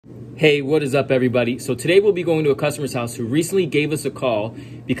Hey, what is up everybody? So today we'll be going to a customer's house who recently gave us a call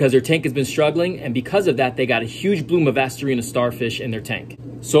because their tank has been struggling, and because of that they got a huge bloom of Asterina starfish in their tank.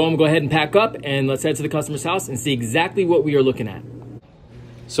 So I'm gonna go ahead and pack up and let's head to the customer's house and see exactly what we are looking at.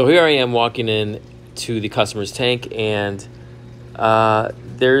 So here I am walking in to the customer's tank, and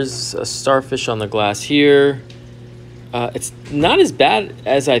there's a starfish on the glass here. It's not as bad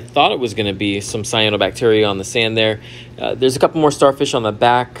as I thought it was going to be. Some cyanobacteria on the sand there. There's a couple more starfish on the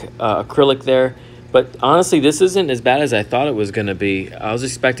back acrylic there. But honestly, this isn't as bad as I thought it was going to be. I was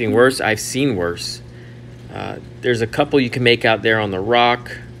expecting worse. I've seen worse. There's a couple you can make out there on the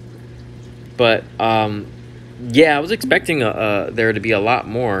rock. But yeah, I was expecting there to be a lot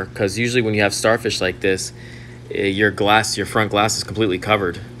more, because usually when you have starfish like this, your front glass is completely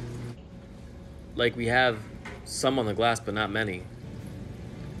covered. Like we have some on the glass, but not many.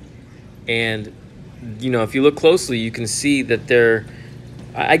 And you know, if you look closely, you can see that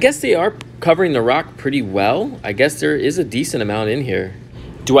I guess they are covering the rock pretty well. I guess there is a decent amount in here.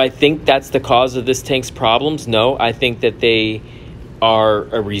 Do I think that's the cause of this tank's problems? No, I think that they are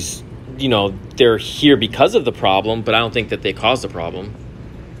they're here because of the problem, but I don't think that they caused the problem.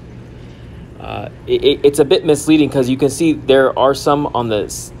 It's a bit misleading because you can see there are some on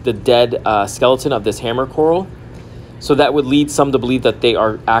the dead skeleton of this hammer coral. So that would lead some to believe that they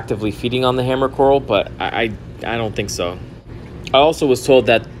are actively feeding on the hammer coral, but I don't think so. I also was told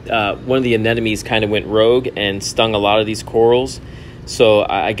that one of the anemones kind of went rogue and stung a lot of these corals. So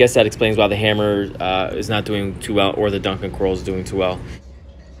I guess that explains why the hammer is not doing too well, or the Duncan coral is doing too well.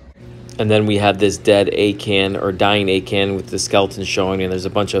 And then we have this dead acan, or dying acan, with the skeleton showing, and there's a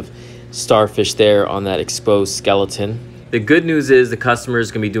bunch of starfish there on that exposed skeleton. The good news is the customer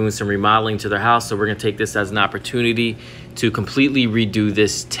is going to be doing some remodeling to their house, so we're going to take this as an opportunity to completely redo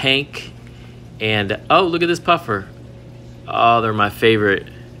this tank. And oh, look at this puffer. Oh, they're my favorite.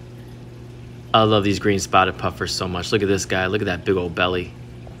 I love these green spotted puffers so much. Look at this guy. Look at that big old belly.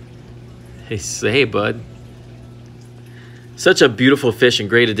 Hey bud. Such a beautiful fish and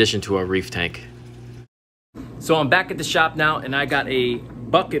great addition to our reef tank. So I'm back at the shop now, and I got a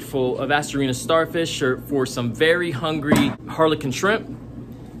bucket full of Asterina starfish for some very hungry harlequin shrimp.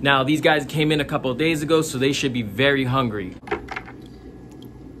 Now these guys came in a couple of days ago, so they should be very hungry.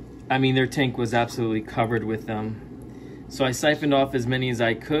 I mean, their tank was absolutely covered with them. So I siphoned off as many as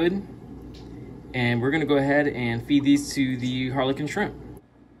I could, and we're gonna go ahead and feed these to the harlequin shrimp.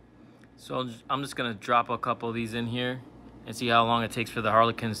 So I'm just gonna drop a couple of these in here and see how long it takes for the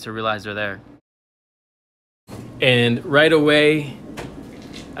harlequins to realize they're there. And right away,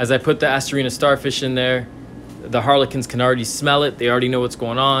 as I put the Asterina starfish in there, the harlequins can already smell it. They already know what's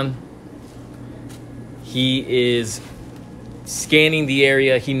going on. He is scanning the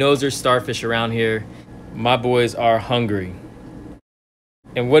area. He knows there's starfish around here. My boys are hungry.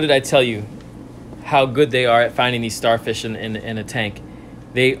 And what did I tell you? How good they are at finding these starfish in a tank.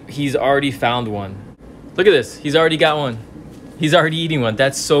 He's already found one. Look at this. He's already got one. He's already eating one.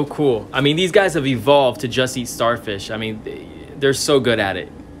 That's so cool. I mean, these guys have evolved to just eat starfish. I mean, they're so good at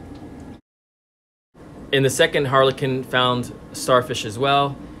it. And the second harlequin found starfish as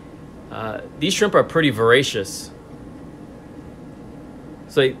well. These shrimp are pretty voracious.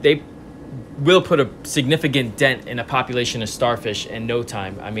 So they will put a significant dent in a population of starfish in no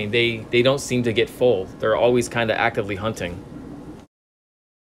time. I mean, they don't seem to get full. They're always kind of actively hunting.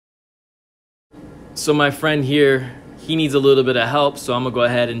 So my friend here, he needs a little bit of help, so I'm gonna go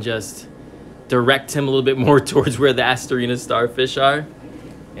ahead and just direct him a little bit more towards where the Asterina starfish are,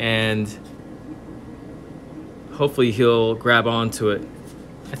 and hopefully he'll grab onto it.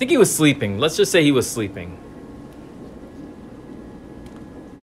 I think he was sleeping. Let's just say he was sleeping.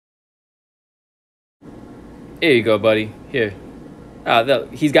 Here you go, buddy. Here.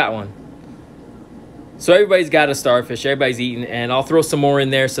 He's got one. So everybody's got a starfish. Everybody's eating, and I'll throw some more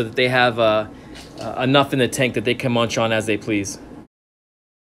in there so that they have enough in the tank that they can munch on as they please.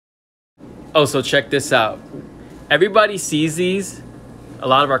 Oh, so check this out. Everybody sees these. A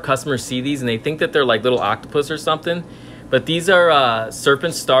lot of our customers see these and they think that they're like little octopus or something. But these are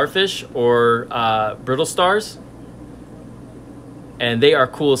serpent starfish, or brittle stars. And they are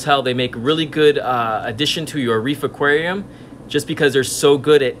cool as hell. They make a really good addition to your reef aquarium, just because they're so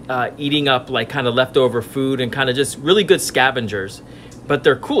good at eating up like kind of leftover food and kind of just really good scavengers. But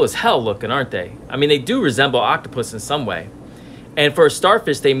they're cool as hell looking, aren't they? I mean, they do resemble octopus in some way. And for a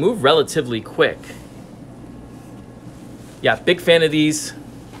starfish, they move relatively quick. Yeah, big fan of these.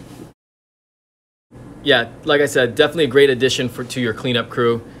 Yeah, like I said, definitely a great addition to your cleanup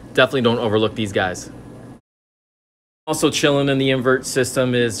crew. Definitely don't overlook these guys. Also chilling in the invert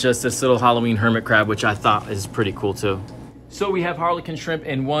system is just this little Halloween hermit crab, which I thought is pretty cool too. So we have Harlequin shrimp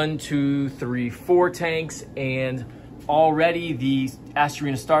in 1, 2, 3, 4 tanks, and already the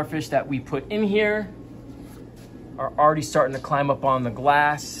Asterina starfish that we put in here are already starting to climb up on the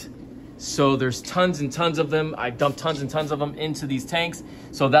glass. So there's tons and tons of them. I dumped tons and tons of them into these tanks.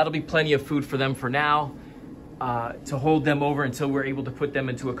 So that'll be plenty of food for them for now to hold them over until we're able to put them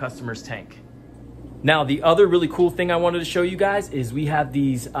into a customer's tank. Now, the other really cool thing I wanted to show you guys is we have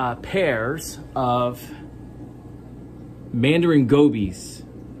these pairs of Mandarin gobies.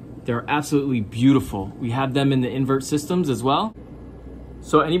 They're absolutely beautiful. We have them in the invert systems as well.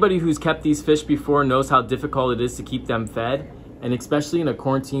 So anybody who's kept these fish before knows how difficult it is to keep them fed. And especially in a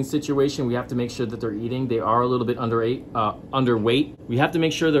quarantine situation, we have to make sure that they're eating. They are a little bit underweight. We have to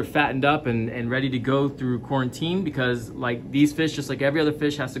make sure they're fattened up and ready to go through quarantine, because like these fish, just like every other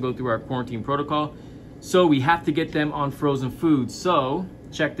fish, has to go through our quarantine protocol. So we have to get them on frozen food. So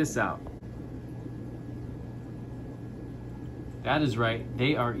check this out. That is right,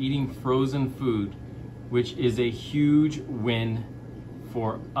 they are eating frozen food, which is a huge win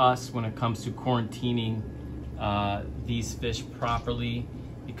for us when it comes to quarantining these fish properly,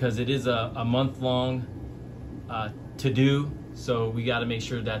 because it is a month-long to do. So we got to make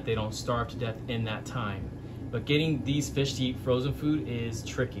sure that they don't starve to death in that time. But getting these fish to eat frozen food is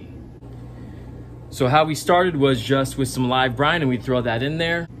tricky. So how we started was just with some live brine, and we throw that in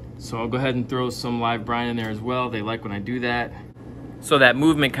there. So I'll go ahead and throw some live brine in there as well. They like when I do that. So that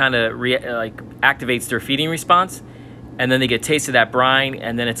movement kind of activates their feeding response, and then they get taste of that brine,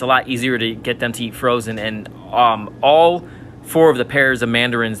 and then it's a lot easier to get them to eat frozen. And all 4 of the pairs of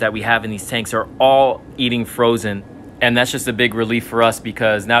mandarins that we have in these tanks are all eating frozen. And that's just a big relief for us,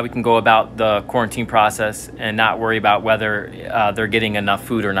 because now we can go about the quarantine process and not worry about whether they're getting enough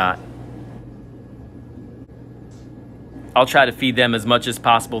food or not. I'll try to feed them as much as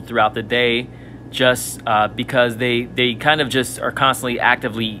possible throughout the day, just because they kind of just are constantly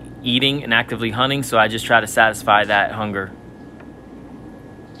actively eating and actively hunting. So I just try to satisfy that hunger.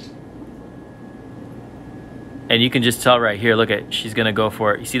 And you can just tell right here, look at, she's gonna go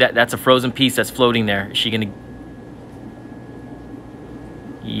for it. You see that? That's a frozen piece that's floating there. Is she gonna?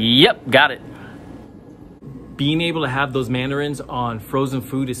 Yep, got it. Being able to have those mandarins on frozen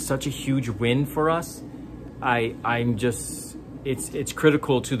food is such a huge win for us. I'm just, it's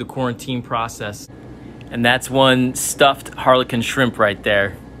critical to the quarantine process. And that's one stuffed Harlequin shrimp right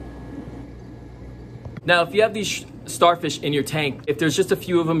there. Now, if you have these starfish in your tank, if there's just a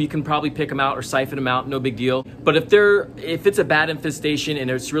few of them, you can probably pick them out or siphon them out, no big deal. But if it's a bad infestation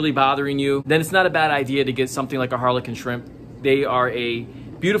and it's really bothering you, then it's not a bad idea to get something like a Harlequin shrimp. They are a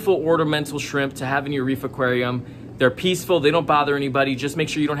beautiful ornamental shrimp to have in your reef aquarium. They're peaceful, they don't bother anybody. Just make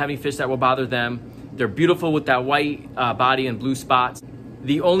sure you don't have any fish that will bother them. They're beautiful with that white body and blue spots.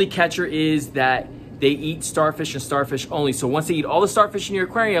 The only catcher is that they eat starfish and starfish only. So once they eat all the starfish in your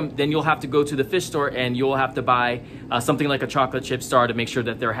aquarium, then you'll have to go to the fish store and you'll have to buy something like a chocolate chip star to make sure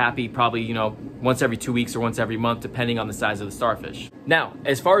that they're happy, probably, you know, once every 2 weeks or once every month, depending on the size of the starfish. Now,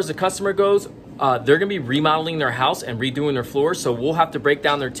 as far as the customer goes, they're gonna be remodeling their house and redoing their floors, so we'll have to break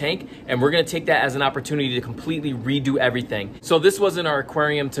down their tank, and we're gonna take that as an opportunity to completely redo everything. So this wasn't our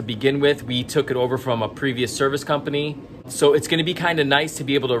aquarium to begin with. We took it over from a previous service company. So it's gonna be kind of nice to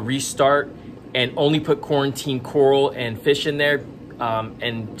be able to restart and only put quarantine coral and fish in there,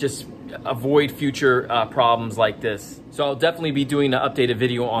 and just avoid future problems like this. So I'll definitely be doing an updated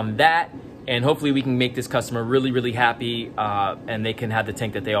video on that, and hopefully we can make this customer really, really happy, and they can have the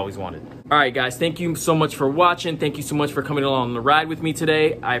tank that they always wanted. All right, guys, thank you so much for watching. Thank you so much for coming along on the ride with me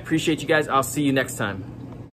today. I appreciate you guys. I'll see you next time.